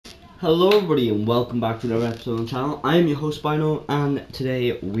Hello everybody and welcome back to another episode on the channel. I am your host Bino, and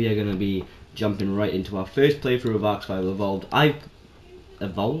today we are going to be jumping right into our first playthrough of ARK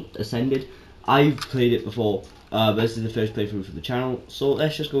Survival Ascended. I've played it before, but this is the first playthrough for the channel, so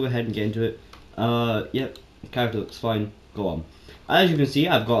let's just go ahead and get into it. Yep, the character looks fine, go on. As you can see,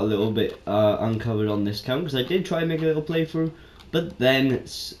 I've got a little bit uncovered on this count, because I did try and make a little playthrough, but then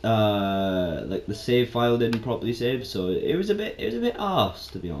like the save file didn't properly save, so it was a bit arse,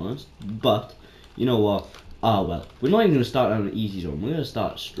 to be honest. But you know what? Well, we're not even gonna start on an easy zone. We're gonna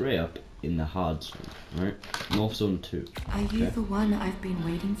start straight up in the hard zone, right? North Zone 2. Are you the one I've been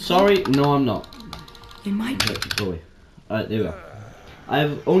waiting for? Sorry, no, I'm not. You might. Okay, go away. Alright, there we go.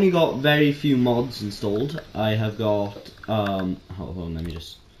 I've only got very few mods installed. I have got hold on, let me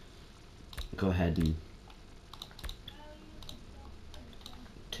just go ahead and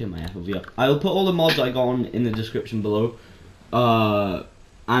turn my FOV up. I will put all the mods I got on in the description below,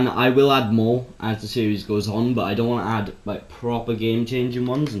 and I will add more as the series goes on, but I don't want to add like proper game changing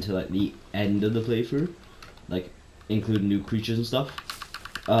ones until like the end of the playthrough, like including new creatures and stuff.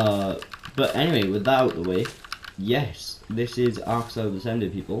 But anyway, with that out of the way, yes, this is ARK Survival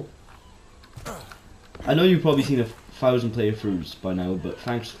Ascended, people. I know you've probably seen 1,000 playthroughs by now, but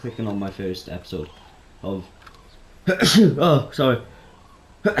thanks for clicking on my first episode of oh, sorry.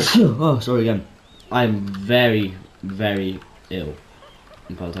 Oh, sorry again. I'm very, very ill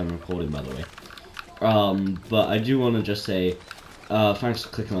by the time I'm recording, by the way. But I do want to just say, thanks for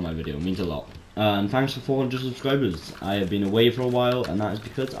clicking on my video. It means a lot. And thanks for 400 subscribers. I have been away for a while, and that is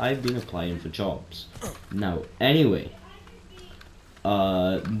because I've been applying for jobs. Now, anyway,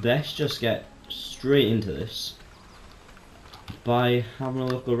 let's just get straight into this by having a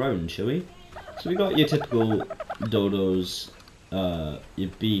look around, shall we? So we got your typical dodos. Your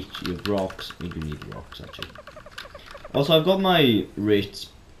beach, your rocks. We do need rocks actually. Also, I've got my rates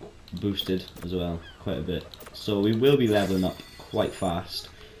boosted as well quite a bit, so we will be leveling up quite fast.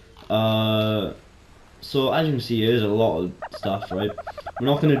 So as you can see, there's a lot of stuff, right? We're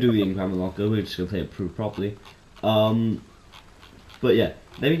not going to do the Ingram unlocker, we're just going to play it through properly. But yeah,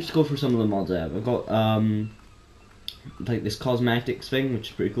 let me just go through some of the mods I have. I've got like this cosmetics thing,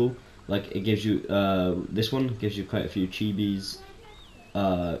 which is pretty cool. Like it gives you this one gives you quite a few chibis.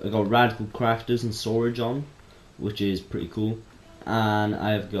 I got radical crafters and storage on, which is pretty cool. And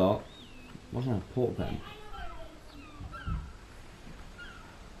I've got what's that, a portal pen?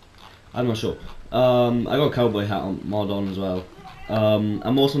 I'm not sure. I got a cowboy hat mod on as well.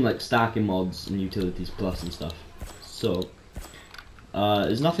 I'm also on like stacking mods and utilities plus and stuff. So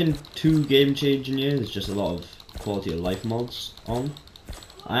there's nothing too game changing here. There's just a lot of quality of life mods on.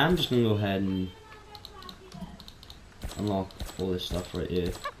 I am just gonna go ahead and unlock all this stuff right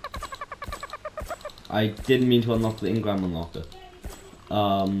here. I didn't mean to unlock the Ingram unlocker,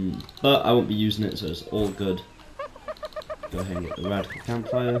 but I won't be using it, so it's all good. Go ahead and get the radical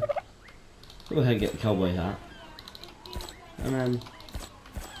campfire. Go ahead and get the cowboy hat, and then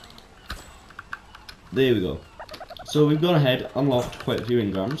there we go. So we've gone ahead, unlocked quite a few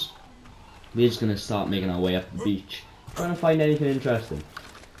Ingrams. We're just gonna start making our way up the beach, trying to find anything interesting.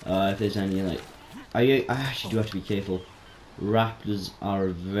 If there's any, like, I actually do have to be careful. Raptors are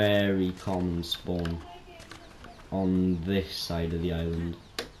a very common spawn on this side of the island,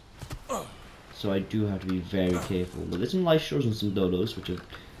 so I do have to be very careful. But there's some life shores and some dodos, which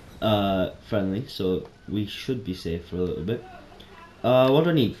are friendly, so we should be safe for a little bit. What do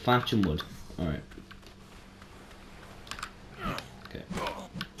I need? Thatch and wood. Alright. Okay.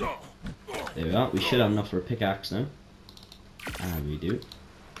 There we are. We should have enough for a pickaxe now. And we do.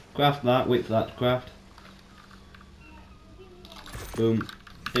 Craft that, wait for that to craft. Boom.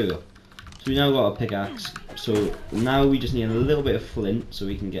 There we go. So we now got a pickaxe. So now we just need a little bit of flint so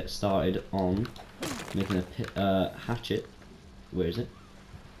we can get started on making a hatchet. Where is it?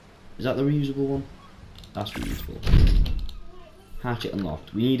 Is that the reusable one? That's reusable. Hatchet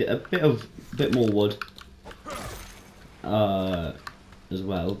unlocked. We need a bit more wood as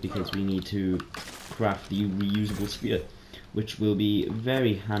well, because we need to craft the reusable spear, which will be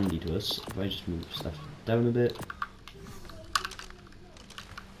very handy to us if I just move stuff down a bit.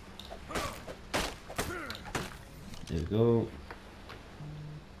 There we go.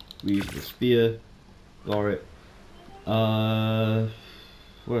 Reusable spear. Got it.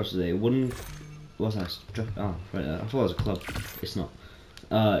 What else is there? Wooden. What's that? Oh, right there. I thought it was a club. It's not.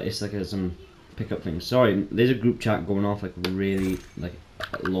 It's like some pickup things. Sorry, there's a group chat going off like really like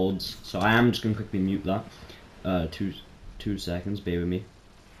loads. So I am just gonna quickly mute that. 2 seconds, bear with me.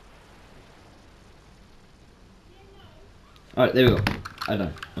 Alright, there we go. I don't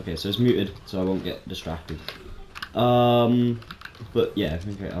know. Okay, so it's muted, so I won't get distracted. But yeah, I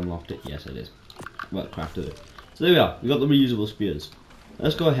think I unlocked it. Yes, I did. Well, crafted it. So there we are. We got the reusable spears.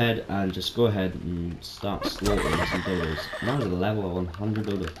 Let's go ahead and start slaughtering some dodos. Now there's a level of 100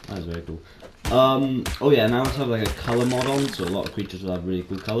 dodo. That is very cool. Oh yeah, now I also have like a color mod on, so a lot of creatures will have really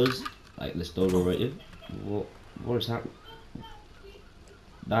cool colors, like this dodo right here. What is happening?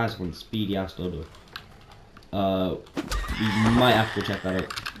 That's one speedy ass dodo. We might have to check that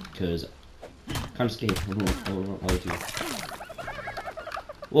out because I can't escape. I won't lie to you.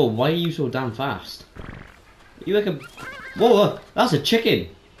 Whoa, why are you so damn fast? Are you like a... Whoa, that's a chicken!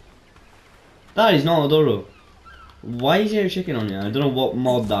 That is not a dodo. Why is there a chicken on here? I don't know what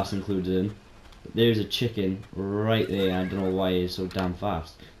mod that's included in. But there's a chicken right there. I don't know why it's so damn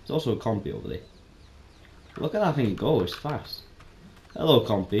fast. There's also a compy over there. Look at that thing go, it's fast. Hello,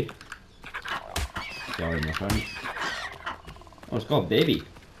 compy. Sorry, my friend. Oh, it's got a baby.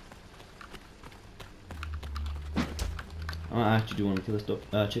 I actually do want to kill this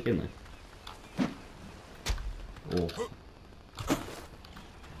chicken then. Oh.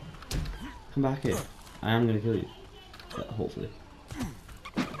 Come back here. I am going to kill you. Hopefully.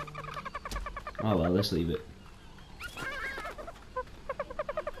 Oh well, let's leave it.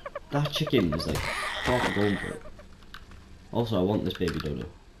 That chicken is like proper going for it. Also, I want this baby dodo.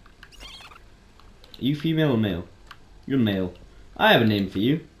 Are you female or male? You're male. I have a name for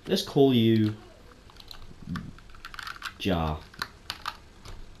you. Let's call you... Jar.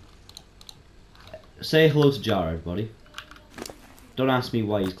 Say hello to Jar, everybody. Don't ask me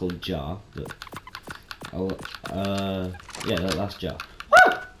why he's called Jar, but I'll, yeah, that's Jar.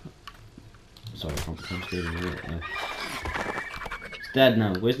 Ah! Sorry, I can't pretend. It's dead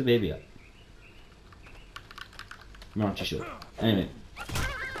now. Where's the baby at? I'm not too sure. Anyway,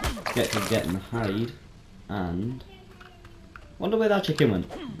 let's get to getting the hide, and wonder where that chicken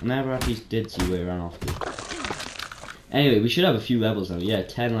went. I never at least did see where it ran off to. Anyway, we should have a few levels now. Yeah,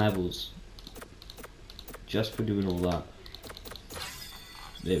 10 levels. Just for doing all that.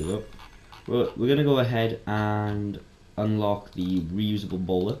 There we go. We're going to go ahead and unlock the reusable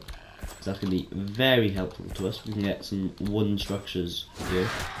bowler. That's going to be very helpful to us. We can get some wooden structures here.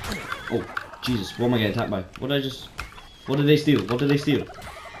 Oh, Jesus. What am I getting attacked by? What did they steal? What did they steal?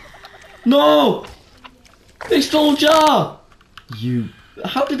 No! They stole Jar!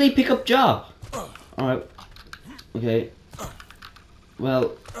 How did they pick up Jar? Alright. Okay.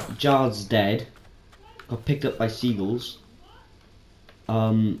 Well, Jar's dead. Got picked up by seagulls.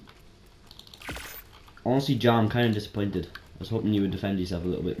 Honestly, Jar, I'm kind of disappointed. I was hoping you would defend yourself a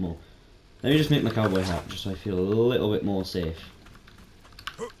little bit more. Let me just make my cowboy hat, just so I feel a little bit more safe.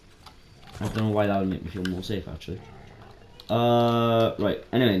 I don't know why that would make me feel more safe, actually. Right.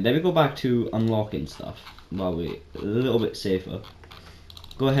 Anyway, then we go back to unlocking stuff while we're a little bit safer.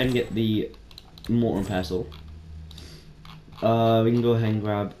 Go ahead and get the mortar and pestle. We can go ahead and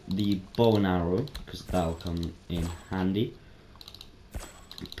grab the bow and arrow, because that'll come in handy.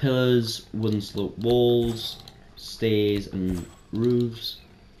 Pillars, wooden slope walls, stairs and roofs,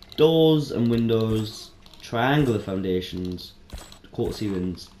 doors and windows, triangular foundations, quarter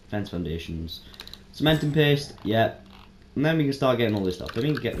ceilings, fence foundations, cement and paste, yeah. And then we can start getting all this stuff. Then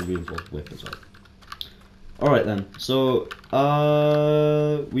we can get the reinforced whip as well. Alright then, so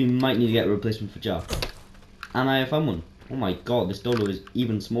we might need to get a replacement for Jar. And I have found one. Oh my god, this dodo is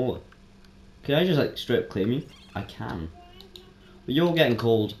even smaller. Can I just like straight up claim you? I can. But you're getting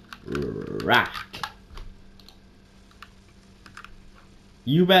called Rack.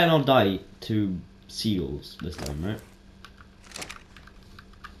 You better not die to seagulls this time, right?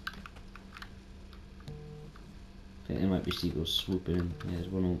 I think there might be seagulls swooping in. Yeah, there's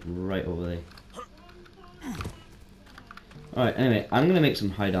one right over there. Alright, anyway, I'm gonna make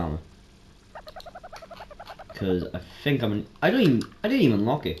some hide armor. Because I think I didn't even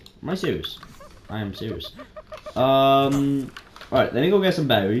unlock it. Am I serious? I am serious. Alright, let me go get some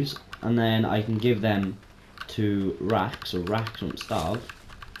berries, and then I can give them to Rack, so Rack don't starve.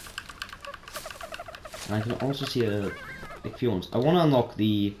 And I can also see a few ones. I want to unlock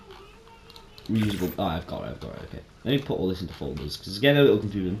the reusable. Oh, I've got it. Okay, let me put all this into folders because it's getting a little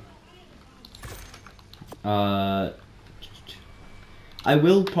confusing. I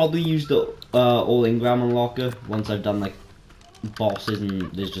will probably use the all engram unlocker once I've done like bosses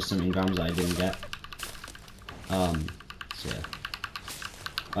and there's just some engrams that I didn't get. So yeah.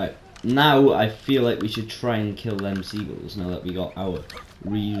 Alright, now I feel like we should try and kill them seagulls now that we got our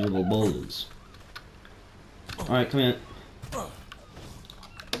reusable boulders. Alright, come here.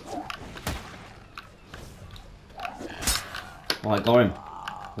 Oh, I got him.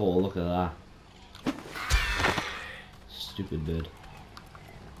 Oh, look at that. Stupid bird.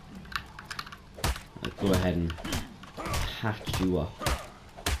 Let's go ahead and hatch you up.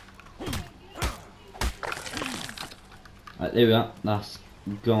 Right, there we are. That's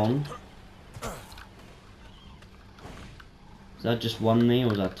gone. Is that just one there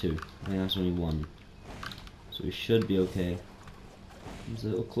or is that two? I think that's only one. So we should be okay. It's a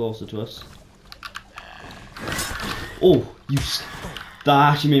little closer to us. Oh,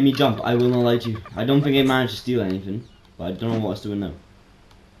 that actually made me jump. I will not lie to you. I don't think it managed to steal anything, but I don't know what it's doing now.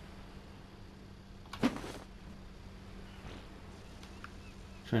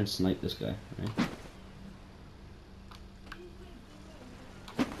 Try and snipe this guy, right?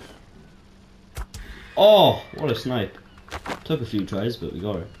 Oh, what a snipe. Took a few tries, but we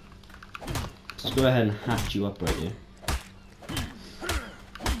got it. Let's go ahead and hatch you up right here.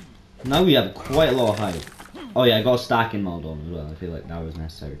 Now we have quite a lot of hide. Oh yeah, I got a stacking mod on as well. I feel like that was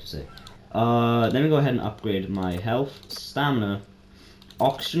necessary to say. Then we go ahead and upgrade my health, stamina.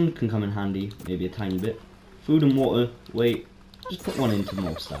 Oxygen can come in handy, maybe a tiny bit. Food and water, wait, just put one into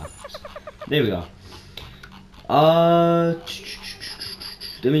more stacks. There we are.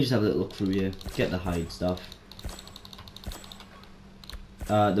 Let me just have a little look through here. Get the hide stuff.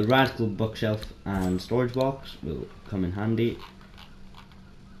 The radical bookshelf and storage box will come in handy.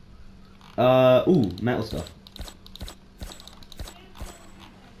 Ooh, metal stuff.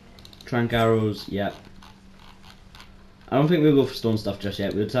 Trank arrows, yeah. I don't think we'll go for stone stuff just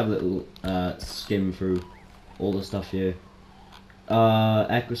yet. We'll just have a little skim through all the stuff here.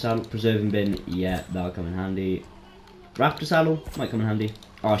 Echo saddle, preserving bin, yeah, that'll come in handy. Raptor saddle might come in handy.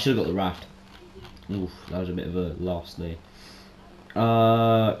 Oh, I should have got the raft. Oof, that was a bit of a loss there.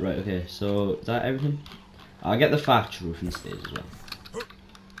 Right, okay, so is that everything? I'll get the thatch roof instead as well.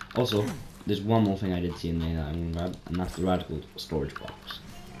 Also, there's one more thing I did see in there that I'm gonna grab, and that's the radical storage box.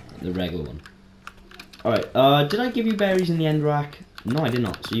 The regular one. Alright, did I give you berries in the end, Rack? No, I did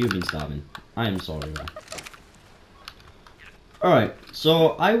not, so you've been starving. I am sorry, Rack. Alright, so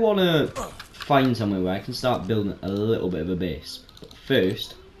I wanna find somewhere where I can start building a little bit of a base. But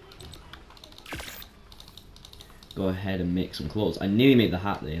first, go ahead and make some clothes. I nearly made the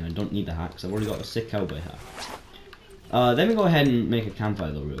hat there, and I don't need the hat because I've already got a sick cowboy hat. Then we go ahead and make a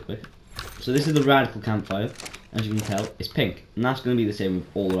campfire though real quick. So this is the radical campfire. As you can tell, it's pink, and that's going to be the same with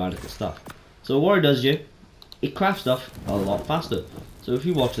all the radical stuff. So what it does here, it crafts stuff a lot faster. So if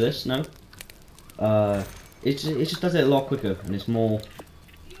you watch this now, it just does it a lot quicker, and it's more,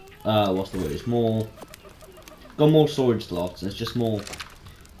 what's the word? It's more, got more storage slots, and it's just more.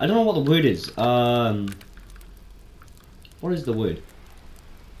 I don't know what the word is. What is the word?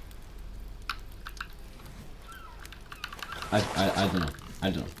 I don't know. I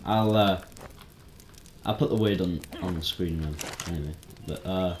don't know. I'll put the word on the screen now. Anyway, but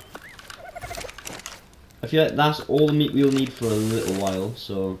I feel like that's all the meat we'll need for a little while.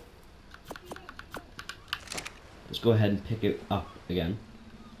 So let's go ahead and pick it up again.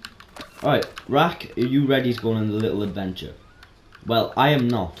 Alright, Rack, are you ready to go on a little adventure? Well, I am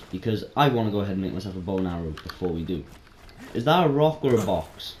not, because I want to go ahead and make myself a bow and arrow before we do. Is that a rock or a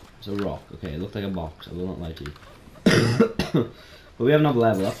box? It's a rock. Okay, it looked like a box. I will not lie to you. But we have another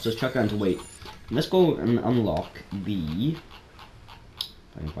level up, so let's chuck that into weight. Let's go and unlock the, if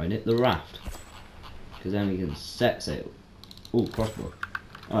I can find it, the raft. Because then we can set sail. Ooh, crossbow.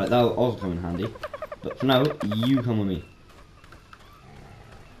 Alright, that'll also come in handy. But for now, you come with me.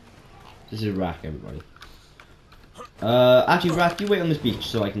 This is Rack, everybody. Actually, Rack, you wait on this beach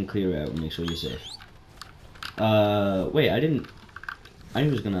so I can clear it out and make sure you're safe. Wait, I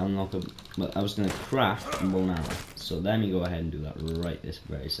was gonna unlock a, but I was gonna craft a bow and arrow. So let me go ahead and do that right this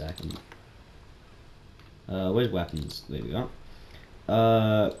very second. Where's weapons? There we go.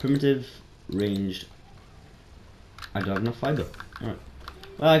 Primitive, ranged. I don't have enough fiber. Alright.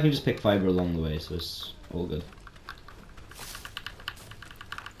 Well, I can just pick fiber along the way, so it's all good.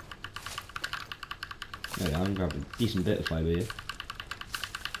 There we go, I'm grabbing a decent bit of fiber here.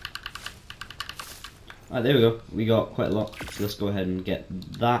 Alright, there we go. We got quite a lot. So let's go ahead and get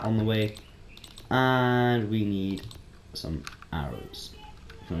that on the way. And we need some arrows.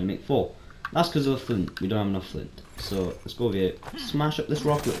 We can only make 4. That's because of the flint. We don't have enough flint. So let's go over here, smash up this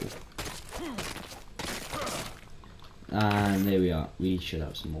rock little. And there we are. We should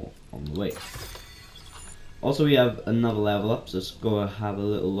have some more on the way. Also, we have another level up. So let's go have a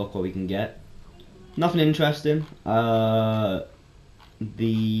little look what we can get. Nothing interesting. Go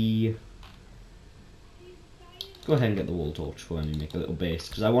ahead and get the wall torch for when we make a little base,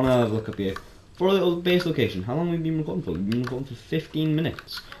 because I want to have a look up here for a little base location. How long have we been recording for? We've been recording for 15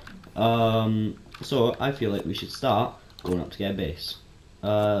 minutes. So I feel like we should start going up to get a base.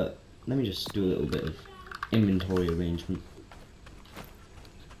 Let me just do a little bit of inventory arrangement.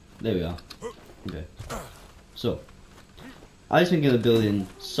 There we are. Okay. So I was thinking of building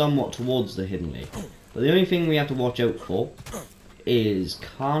somewhat towards the hidden lake. But the only thing we have to watch out for is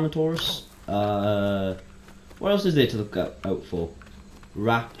Carnotaurus. What else is there to look out for?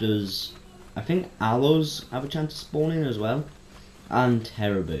 Raptors. I think aloes have a chance of spawning as well. And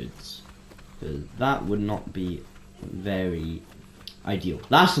terror birds. Because that would not be very ideal.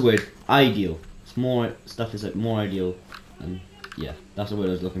 That's the word, ideal. It's more, stuff is like more ideal. And yeah, that's the word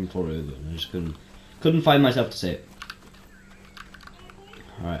I was looking for earlier. I just couldn't find myself to say it.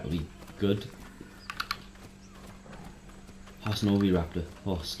 Alright, are we good? Oh, it's an Oviraptor.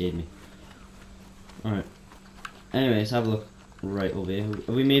 Oh, scared me. Alright. Anyway, let's have a look right over here. Have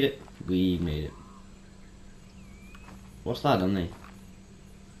we made it? We made it. What's that on there?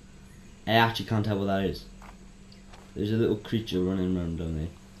 I actually can't tell what that is. There's a little creature running around down there.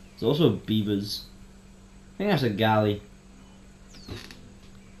 There's also beavers. I think that's a galley.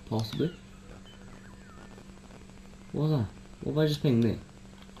 Possibly. What's that? What have I just pinged there?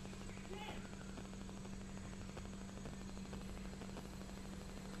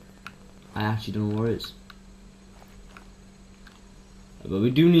 I actually don't know where it is. But we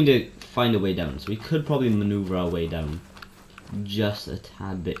do need to find a way down, so we could probably maneuver our way down just a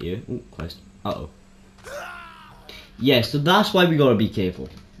tad bit here. Oh, Christ. Uh-oh. Yeah, so that's why we gotta be careful.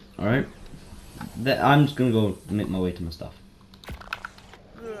 Alright? I'm just gonna go make my way to my stuff.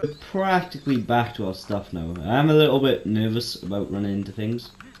 We're practically back to our stuff now. I'm a little bit nervous about running into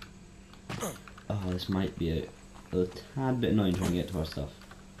things. Oh, this might be a tad bit annoying trying to get to our stuff.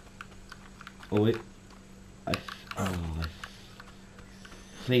 Oh wait, I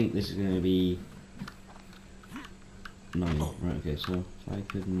think this is going to be annoying. Right, okay, so if I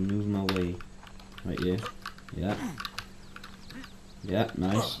could move my way right here. Yeah. Yeah,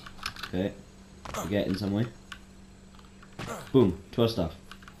 nice. Okay, we're getting somewhere. Boom, to our stuff.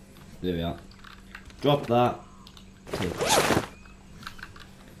 There we are. Drop that. Take it.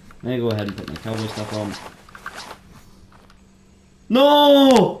 Now go ahead and put my cowboy stuff on.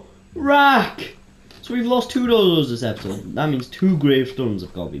 No! Rack! So we've lost 2 dodos this episode. That means 2 gravestones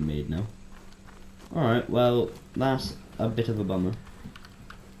have got to be made now. Alright, well, that's a bit of a bummer.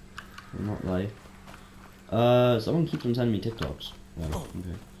 I'll not lie. Someone keeps on sending me TikToks. Wow,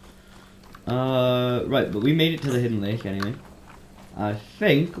 okay. Right, but we made it to the hidden lake anyway. I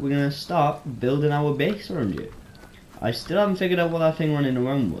think we're gonna start building our base around here. I still haven't figured out what that thing running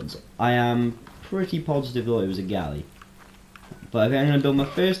around was. I am pretty positive though it was a galley. But I think I'm going to build my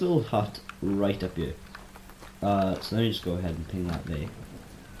first little hut right up here. So let me just go ahead and ping that there.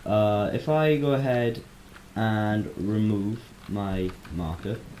 If I go ahead and remove my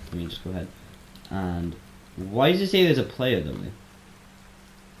marker, let me just go ahead and... Why does it say there's a player down there?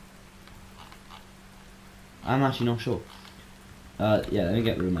 I'm actually not sure. Yeah, let me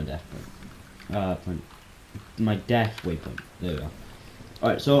get rid of my death point. My death waypoint. There we are.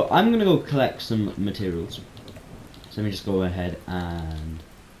 Alright, so I'm going to go collect some materials. So let me just go ahead and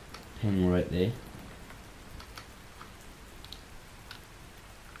ping right there.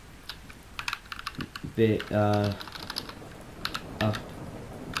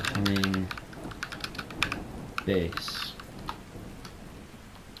 Upcoming base.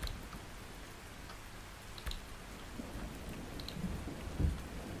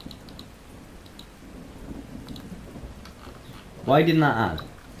 Why didn't that add?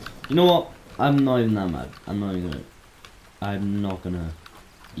 You know what? I'm not even that mad. I'm not gonna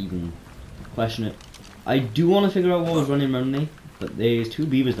even question it. I do want to figure out what was running around me, but there's 2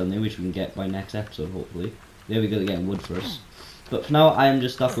 beavers down there which we can get by next episode hopefully. There we go, they're getting wood for us. But for now I am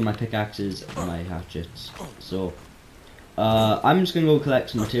just stuck with my pickaxes and my hatchets. So I'm just gonna go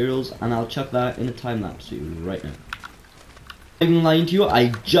collect some materials and I'll chuck that in a time lapse for you right now. I'm not even lying to you, I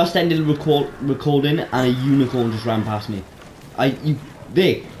just ended recording and a unicorn just ran past me.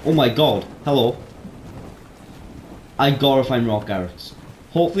 There, oh my god, hello. I gotta find rock carrots.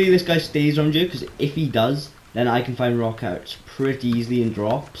 Hopefully this guy stays around here, because if he does, then I can find rock carrots pretty easily in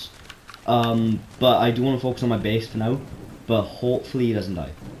drops. But I do want to focus on my base for now. But hopefully he doesn't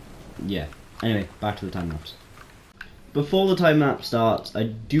die. Yeah. Anyway, back to the time lapse. Before the time lapse starts, I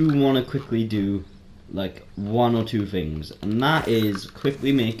do want to quickly do like 1 or 2 things, and that is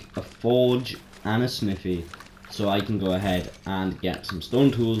quickly make a forge and a smithy, so I can go ahead and get some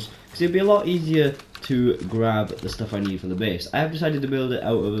stone tools, because it'd be a lot easier to grab the stuff I need for the base. I have decided to build it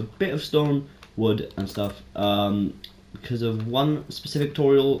out of a bit of stone, wood and stuff, because of one specific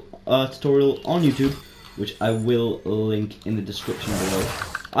tutorial on YouTube, which I will link in the description below.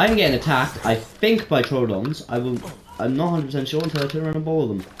 I am getting attacked, I think, by Troodons. I'm not 100% sure until I turn around and bowl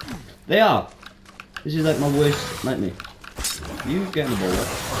them. They are! This is like my worst nightmare. You getting a bowler.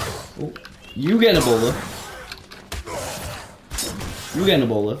 Oh, you getting a bowler. You getting a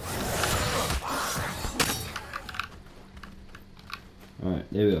boulder. Alright,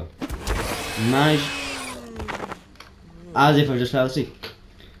 there we go. Nice. As if I just fell asleep.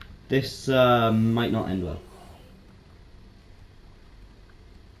 This might not end well.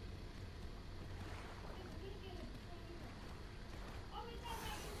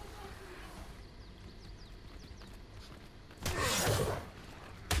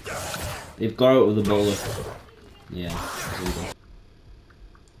 They've got out of the bowler. Yeah.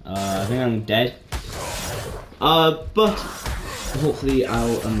 I think I'm dead. But hopefully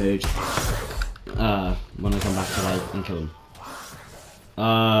I'll emerge when I come back to life and kill them.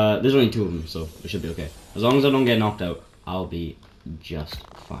 There's only 2 of them, so it should be okay. As long as I don't get knocked out, I'll be just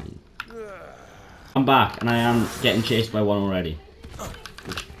fine. I'm back, and I am getting chased by one already,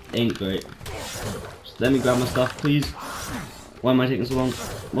 which ain't great. Just let me grab my stuff, please. Why am I taking so long?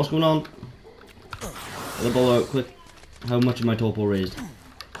 What's going on? Get the ball out quick. How much am I torpor raised?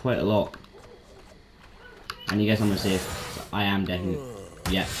 Quite a lot. And you guess I'm safe. I am definitely.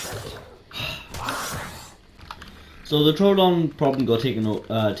 Yeah. So the Troodon problem got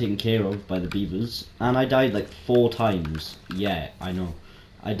taken care of by the beavers, and I died like 4 times. Yeah, I know.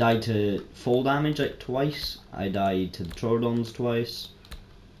 I died to fall damage like twice. I died to the Troodons twice.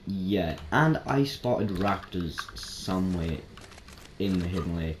 Yeah, and I spotted raptors somewhere in the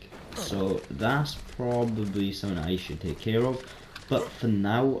hidden lake. So that's probably something I should take care of. But for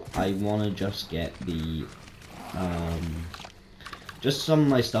now, I want to just get the just some of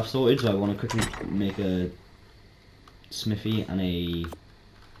my stuff sorted. So I want to quickly make a smithy and a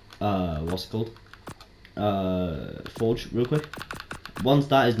what's it called? Forge real quick. Once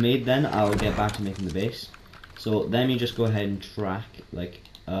that is made, then I'll get back to making the base. So let me just go ahead and track like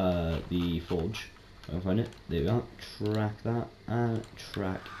the forge. If I can find it. There we are. Track that and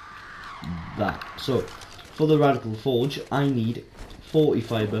track that. So for the radical forge, I need 40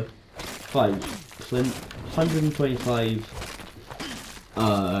 fiber, 5 flint, 125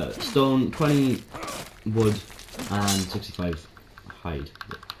 stone, 20 wood, and 65 hide.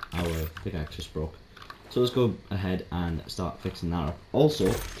 Our pickaxe just broke. So let's go ahead and start fixing that up. Also,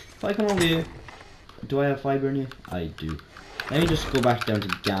 if I come over here, do I have fiber in here? I do. Let me just go back down to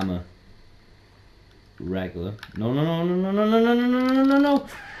gamma. Regular. No, no, no, no, no, no, no, no, no, no, no, no, no.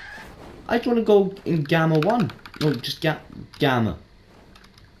 I just want to go in gamma 1. No, just gamma.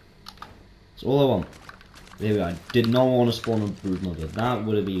 That's all I want. There we go. I did not want to spawn a brood mother. That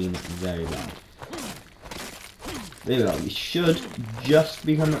would have been very bad. There we go. We should just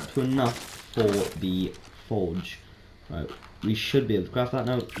be coming up to enough for the forge. Right. We should be able to craft that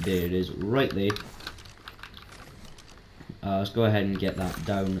now. There it is, right there. Let's go ahead and get that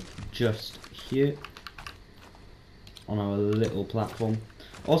down just here on our little platform.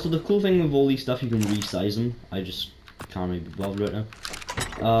 Also, the cool thing with all these stuff, you can resize them. I just can't really be bothered right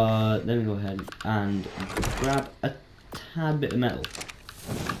now. Then we go ahead and grab a tad bit of metal,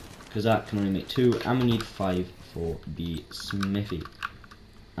 because that can only make 2, and we need 5 for the smithy.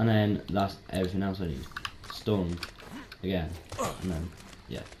 And then that's everything else I need. Stone again, and then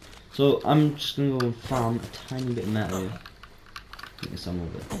yeah. So I'm just gonna go and farm a tiny bit of metal here. Get some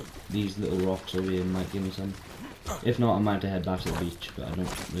of it. These little rocks over here might give me some. If not, I might have to head back to the beach, but I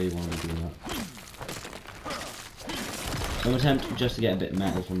don't really want to be doing that. So I'm attempting just to get a bit of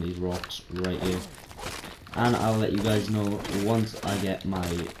metal from these rocks right here, and I'll let you guys know once I get my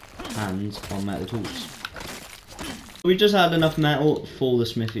hands on metal tools. We just had enough metal for the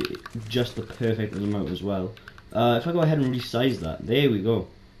smithy, just the perfect amount as well. If I go ahead and resize that, there we go.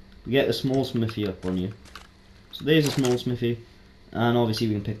 We get a small smithy up on you. So there's a small smithy, and obviously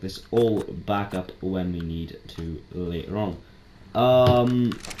we can pick this all back up when we need to later on.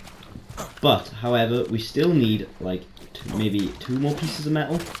 But however, we still need like maybe 2 more pieces of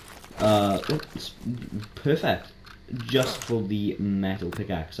metal. It's perfect, just for the metal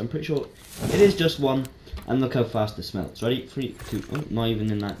pickaxe. I'm pretty sure it is just 1. And look how fast this smelts. Ready? 3, 2. Oh, not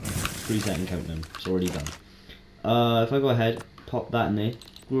even in that 3-second countdown. It's already done. If I go ahead, pop that in there,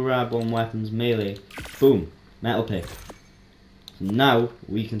 grab on weapons, melee, boom, metal pick. So now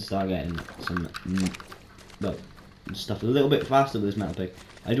we can start getting some, well, stuff a little bit faster with this metal pick.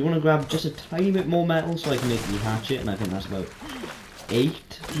 I do want to grab just a tiny bit more metal so I can make the hatchet, and I think that's about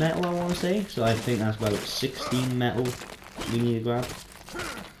 8 metal, I want to say. So I think that's about 16 metal we need to grab.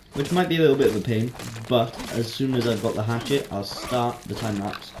 Which might be a little bit of a pain, but as soon as I've got the hatchet, I'll start the time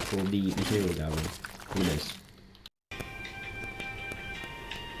lapse for the material gathering for this.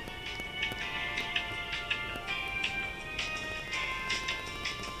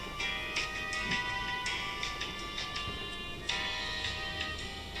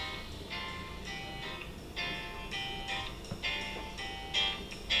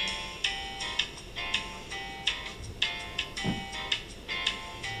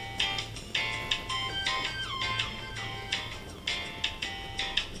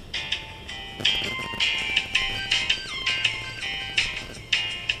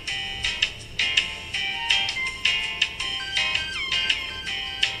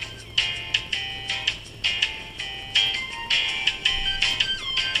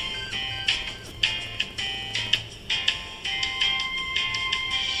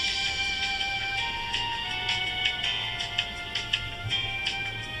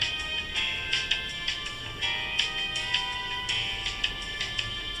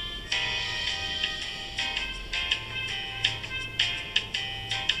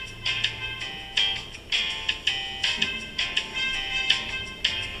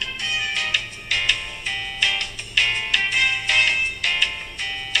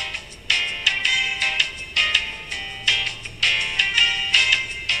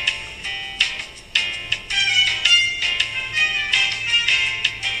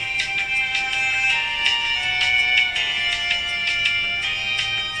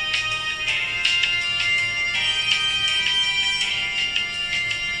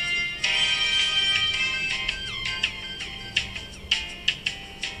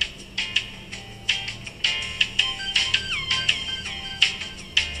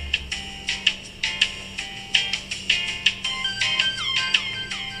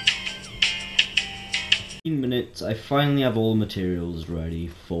 minutes, I finally have all the materials ready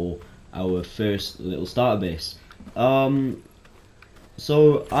for our first little starter base.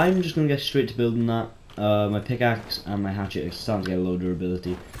 So I'm just gonna get straight to building that. My pickaxe and my hatchet are starting to get a low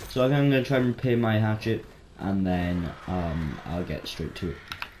durability, so I'm gonna try and repair my hatchet, and then I'll get straight to it.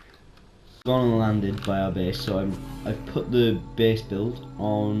 Gone and landed by our base, so I've put the base build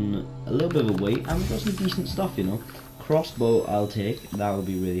on a little bit of a weight, and we've got some decent stuff, you know. Crossbow I'll take, that will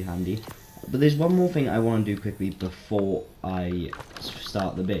be really handy. But there's one more thing I want to do quickly before I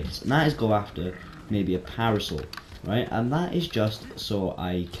start the base, and that is go after maybe a parasol, right? And that is just so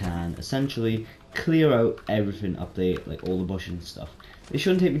I can essentially clear out everything up there, like all the bushes and stuff. It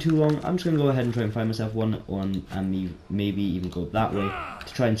shouldn't take me too long. I'm just going to go ahead and try and find myself one, and maybe even go that way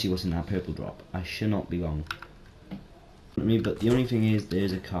to try and see what's in that purple drop. I should not be long. But the only thing is,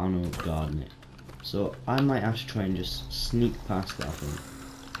 there's a carno guard in it. So I might have to try and just sneak past that thing.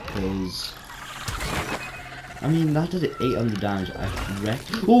 Because, I mean, that did 800 damage. I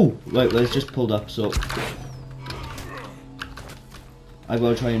wrecked. Oh! Right, well, it's just pulled up, so I've got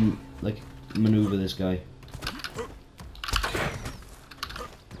to try and, like, maneuver this guy.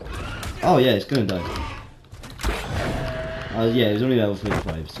 Oh yeah, it's gonna die. Yeah, it's only level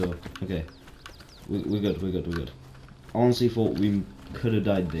 35, so okay. We're good. Honestly thought we could have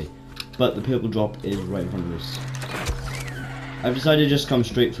died there. But the purple drop is right in front of us. I've decided to just come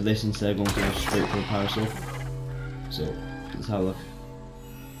straight for this instead of going to go straight for the parasol. So, let's have a look.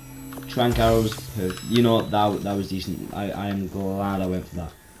 Trank arrows, perfect. You know what, that was decent. I am glad I went for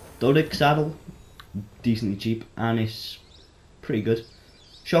that. Dodic saddle, decently cheap, and it's pretty good.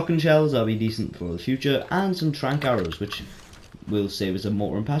 Shotgun shells, that'll be decent for the future, and some trank arrows, which will save us a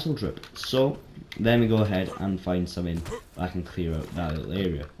mortar and pestle trip. So, then we go ahead and find something that I can clear out that little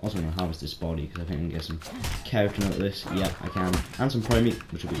area. Also, I'm going to harvest this body, because I think I can get some keratin out of this. Yeah, I can. And some prime meat,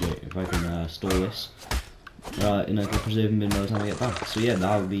 which would be great if I can store this in a preserving bin by the time I get back. So yeah,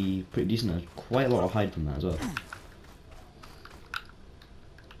 that'll be pretty decent. There's quite a lot of hide from that as well.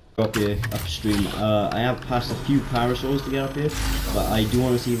 Up here, upstream, I have passed a few parasols to get up here, but I do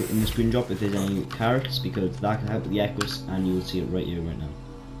want to see in the screen drop if there's any carrots, because that can help with the equus, and you will see it right here, right now.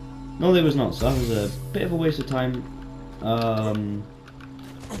 No, there was not, so that was a bit of a waste of time,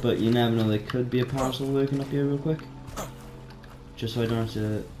 but you never know, there could be a parasol lurking up here real quick, just so I don't have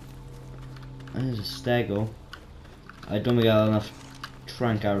to. There's a stego. I don't think I have enough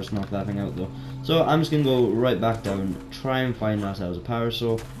trank arrows to knock that thing out though, so I'm just going to go right back down, try and find ourselves a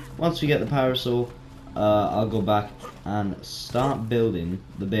parasol. Once we get the parasol, I'll go back and start building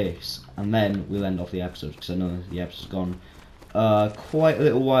the base, and then we'll end off the episode, because I know the episode's gone quite a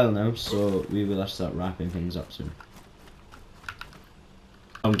little while now, so we will have to start wrapping things up soon.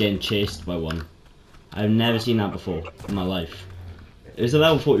 I'm getting chased by one. I've never seen that before in my life. It's a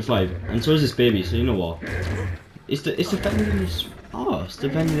level 45, and so is this baby, so you know what? It's defending this. Oh, it's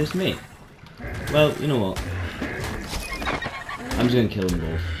defending this mate. Well, you know what? I'm just gonna kill them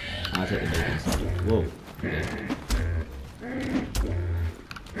both. I'll take the baby instead. Whoa. Okay.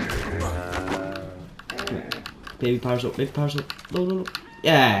 Baby parasol, baby parasol. No.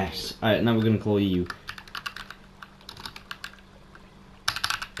 Yes! Alright, now we're gonna call you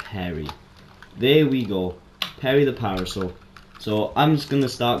Perry. There we go. Perry the parasol. So I'm just gonna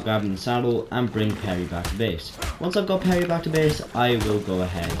start grabbing the saddle and bring Perry back to base. Once I've got Perry back to base, I will go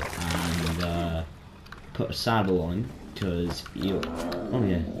ahead and put a saddle on him, because oh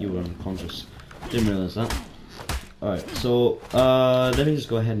yeah, you were unconscious. Didn't realise that. Alright, so let me just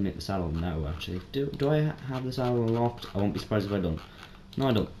go ahead and make the saddle now. Actually, do I have the saddle unlocked? I won't be surprised if I don't. No,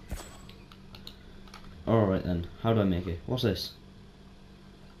 I don't. Alright then, how do I make it? What's this?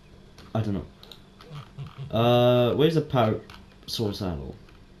 I don't know. Where's the parasol saddle?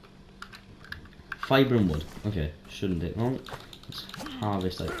 Fibre and wood. Okay, shouldn't take long. Let's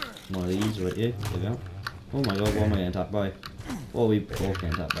harvest like one of these right here. There we go. Oh my god, what am I getting attacked by? Well, we both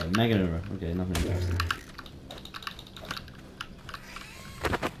getting attacked by Mega Mirror. Okay, nothing interesting.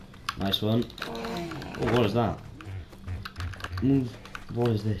 Nice one. Oh, what is that? Move.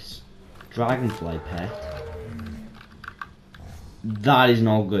 What is this? Dragonfly pet. That is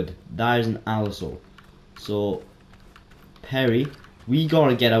not good. That is an allosaur. So, Perry, we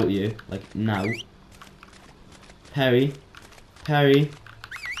gotta get out here, like now. Perry,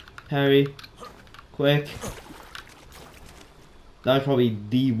 quick. That's probably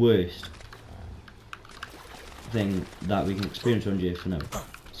the worst thing that we can experience around here for now.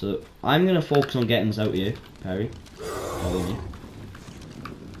 So I'm gonna focus on getting us out here, Perry. Follow me.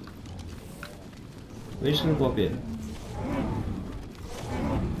 We're just gonna go up here.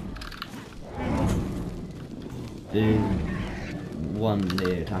 One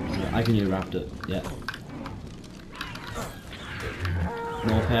there attacks. I can hear raptor. Yeah.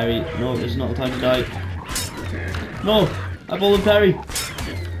 No, Perry. No, this is not the time to die. No! I bullied Perry!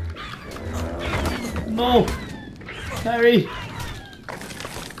 No! Perry!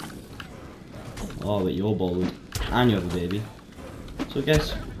 Oh, wait, you're bald. And you have a baby. So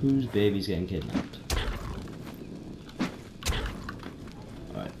guess whose baby's getting kidnapped?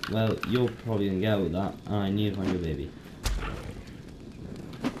 Alright, well, you're probably gonna get out with that. And I need to find your baby.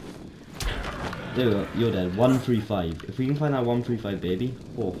 There we go, you're dead. 135. If we can find that 135 baby,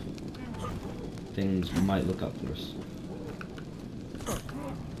 oh, things might look up for us.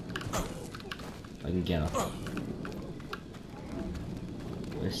 If I can get up.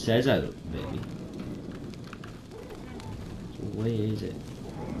 It says out, baby. So where is it?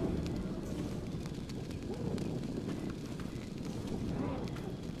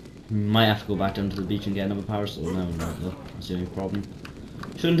 Might have to go back down to the beach and get another power soul. No, though. That's the only problem.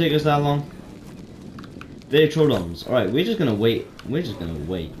 Shouldn't take us that long. Victrodons. Alright, we're just gonna wait. We're just gonna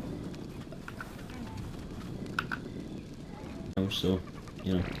wait. So,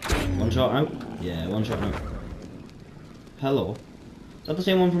 you know, one shot out? Yeah, one shot out. Hello. Is that the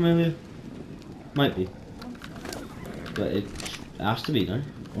same one from earlier? Might be. But it has to be, no?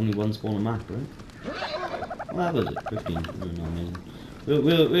 Only one spawn a map, right? Well, that was it. 15. No, not amazing.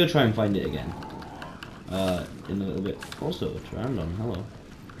 We'll try and find it again. In a little bit. Also, Trandon, hello.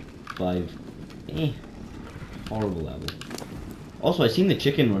 5. Eh. Horrible level. Also, I seen the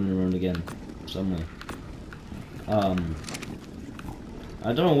chicken running around again. Somewhere.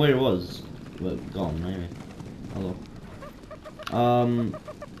 I don't know where it was. But gone, anyway. Hello.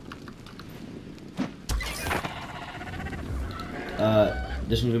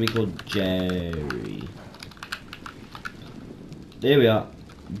 This one's gonna be called Jerry. There we are.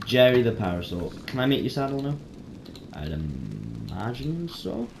 Jerry the Parasol. Can I make your saddle now? I'd imagine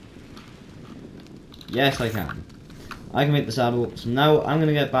so. Yes, I can. I can make the saddle. So now I'm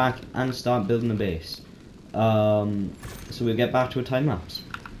gonna get back and start building the base. So we'll get back to a time lapse.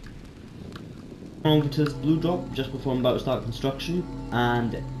 Over to this blue drop just before I'm about to start construction,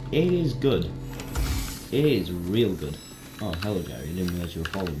 and it is good. It is real good. Oh, hello, Jerry. I didn't realize you were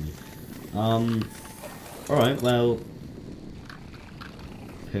following me. Alright, well,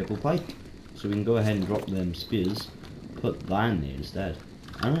 purple pike. So we can go ahead and drop them spears. Put that in there instead.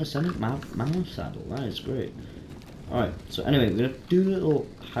 And a Sonic Mammoth saddle. That is great. Alright, so anyway, we're gonna do a little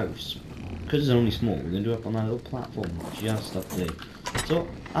house. Because it's only small, we're gonna do it up on that little platform just up there. So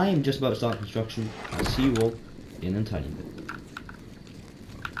I am just about to start construction. I'll see you all in a tiny bit.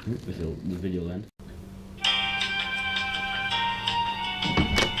 The video will end.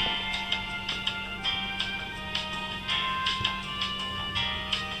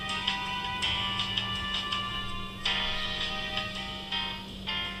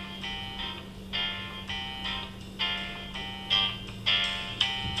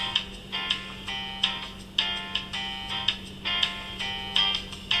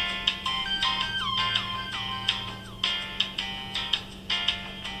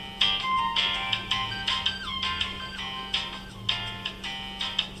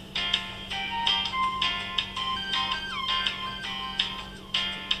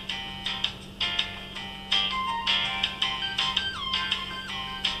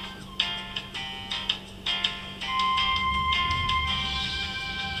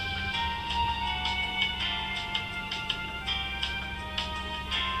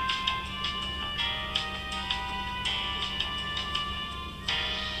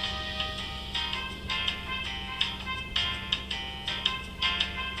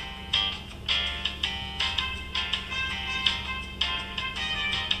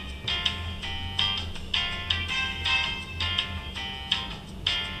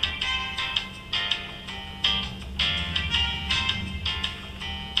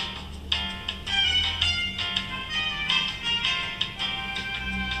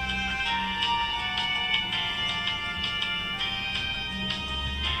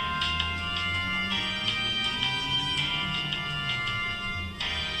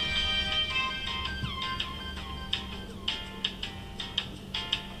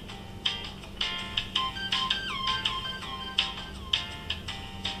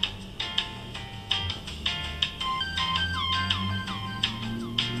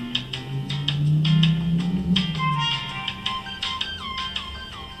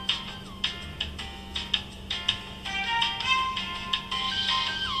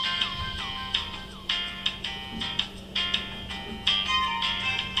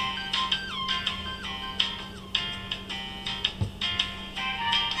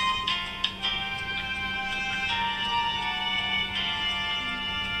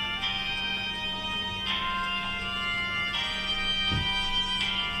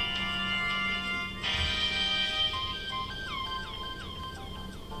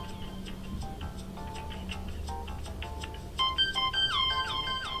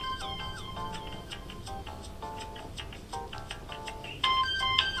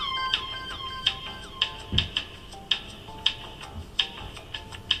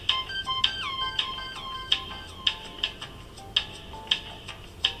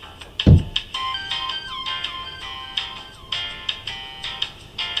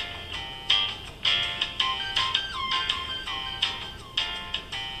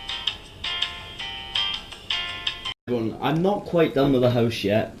 I'm not quite done with the house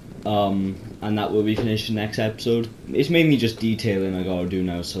yet, and that will be finished next episode. It's mainly just detailing I gotta do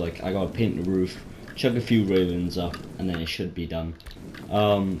now, so like I gotta paint the roof, chuck a few railings up, and then it should be done.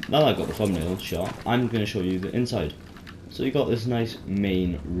 Now that I've got the thumbnail shot, I'm gonna show you the inside. So you got this nice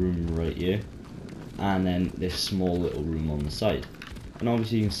main room right here, and then this small little room on the side. And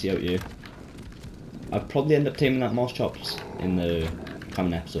obviously you can see out here, I'll probably end up taming that moss chops in the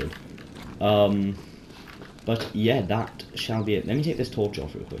coming episode. But yeah, that shall be it. Let me take this torch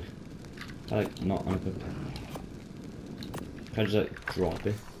off real quick. I like not unequipped. Can I just like drop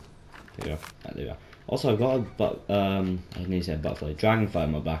it? There you go. Right, there we go. Also, I've got a I need to say a butterfly, dragonfly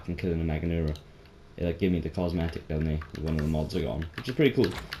on my back and killing a Meganura. It like gave me the cosmetic down there with one of the mods I got on, which is pretty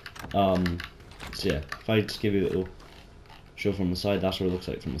cool. So yeah, if I just give you a little show from the side, that's what it looks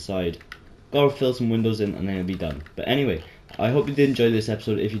like from the side. Gotta fill some windows in and then it'll be done. But anyway, I hope you did enjoy this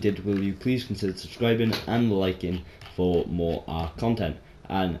episode. If you did, will you please consider subscribing and liking for more ARK content.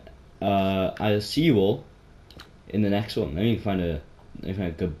 And I'll see you all in the next one. Let me find a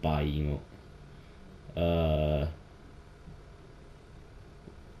goodbye emote.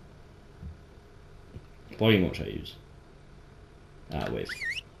 What emote should I use? Wait.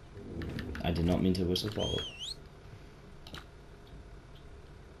 I did not mean to whistle follow.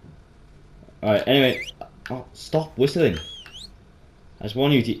 Alright, anyway. Oh, stop whistling. I just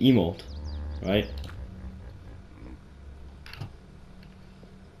want you to emote, right?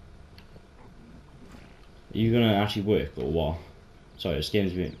 Are you gonna actually work or what? Sorry, this game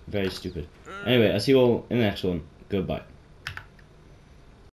is being very stupid. Anyway, I'll see you all in the next one. Goodbye.